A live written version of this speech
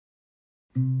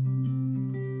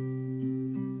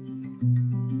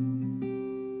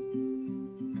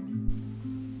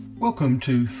Welcome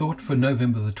to Thought for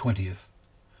November the 20th.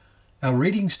 Our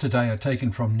readings today are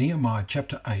taken from Nehemiah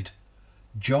chapter 8,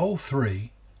 Joel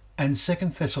 3 and 2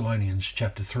 Thessalonians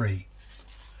chapter 3.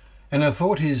 And our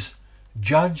thought is,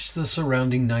 judge the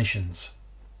surrounding nations.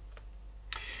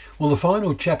 Well, the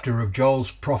final chapter of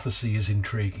Joel's prophecy is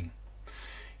intriguing.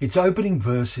 Its opening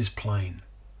verse is plain.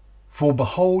 For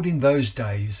behold, in those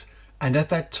days and at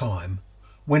that time,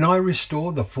 when I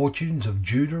restore the fortunes of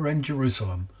Judah and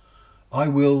Jerusalem, I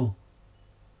will...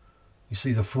 You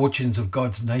see, the fortunes of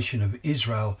God's nation of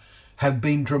Israel have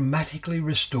been dramatically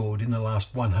restored in the last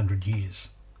 100 years.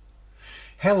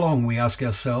 How long, we ask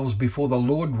ourselves, before the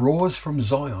Lord roars from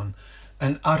Zion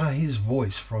and utter his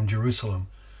voice from Jerusalem,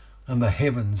 and the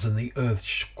heavens and the earth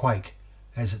quake,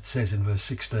 as it says in verse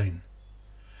 16?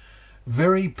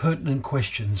 Very pertinent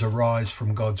questions arise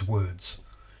from God's words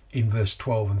in verse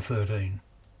 12 and 13.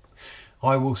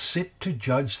 I will sit to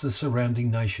judge the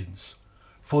surrounding nations,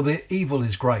 for their evil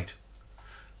is great.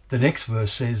 The next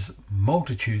verse says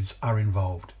multitudes are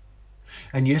involved.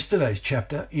 And yesterday's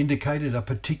chapter indicated a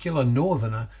particular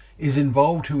northerner is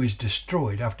involved who is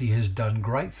destroyed after he has done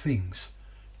great things.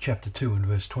 Chapter 2 and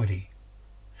verse 20.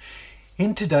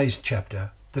 In today's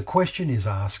chapter, the question is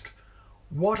asked,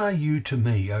 what are you to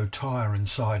me, O Tyre and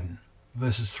Sidon?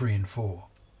 Verses 3 and 4.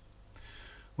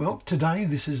 Well, today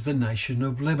this is the nation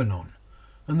of Lebanon,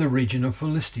 and the region of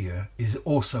Philistia is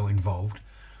also involved,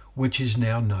 which is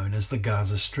now known as the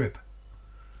Gaza Strip.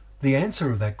 The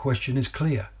answer of that question is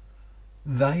clear.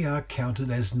 They are counted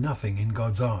as nothing in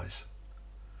God's eyes.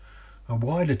 A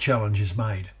wider challenge is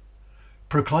made.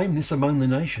 Proclaim this among the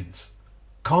nations.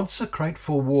 Consecrate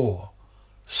for war.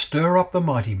 Stir up the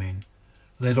mighty men.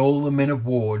 Let all the men of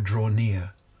war draw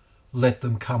near. Let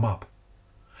them come up.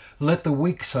 Let the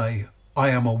weak say, I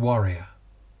am a warrior.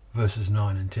 Verses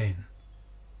 9 and 10.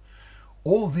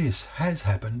 All this has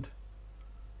happened.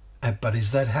 But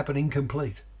is that happening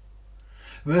complete?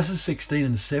 Verses 16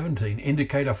 and 17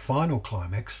 indicate a final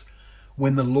climax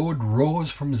when the Lord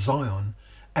roars from Zion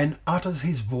and utters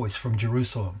his voice from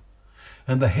Jerusalem,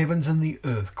 and the heavens and the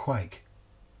earth quake.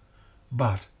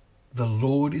 But the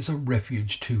Lord is a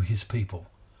refuge to his people,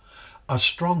 a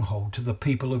stronghold to the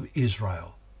people of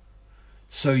Israel.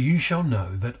 So you shall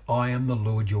know that I am the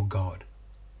Lord your God.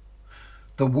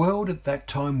 The world at that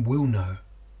time will know,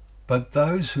 but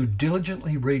those who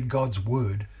diligently read God's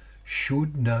word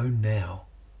should know now.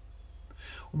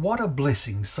 What a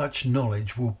blessing such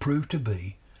knowledge will prove to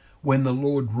be when the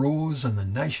Lord roars and the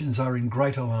nations are in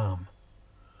great alarm.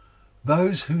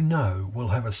 Those who know will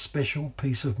have a special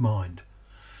peace of mind,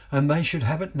 and they should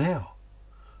have it now.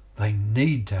 They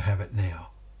need to have it now.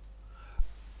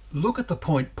 Look at the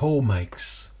point Paul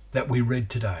makes that we read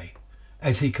today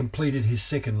as he completed his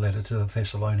second letter to the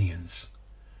Thessalonians.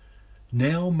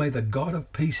 Now may the God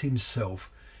of peace himself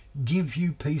give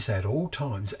you peace at all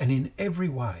times and in every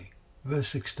way. Verse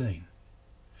 16.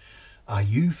 Are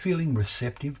you feeling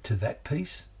receptive to that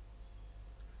peace?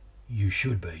 You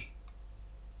should be.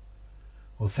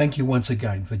 Well, thank you once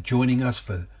again for joining us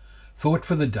for Thought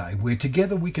for the Day, where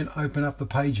together we can open up the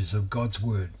pages of God's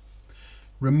Word,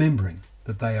 remembering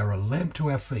that they are a lamp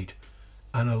to our feet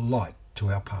and a light to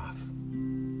our path.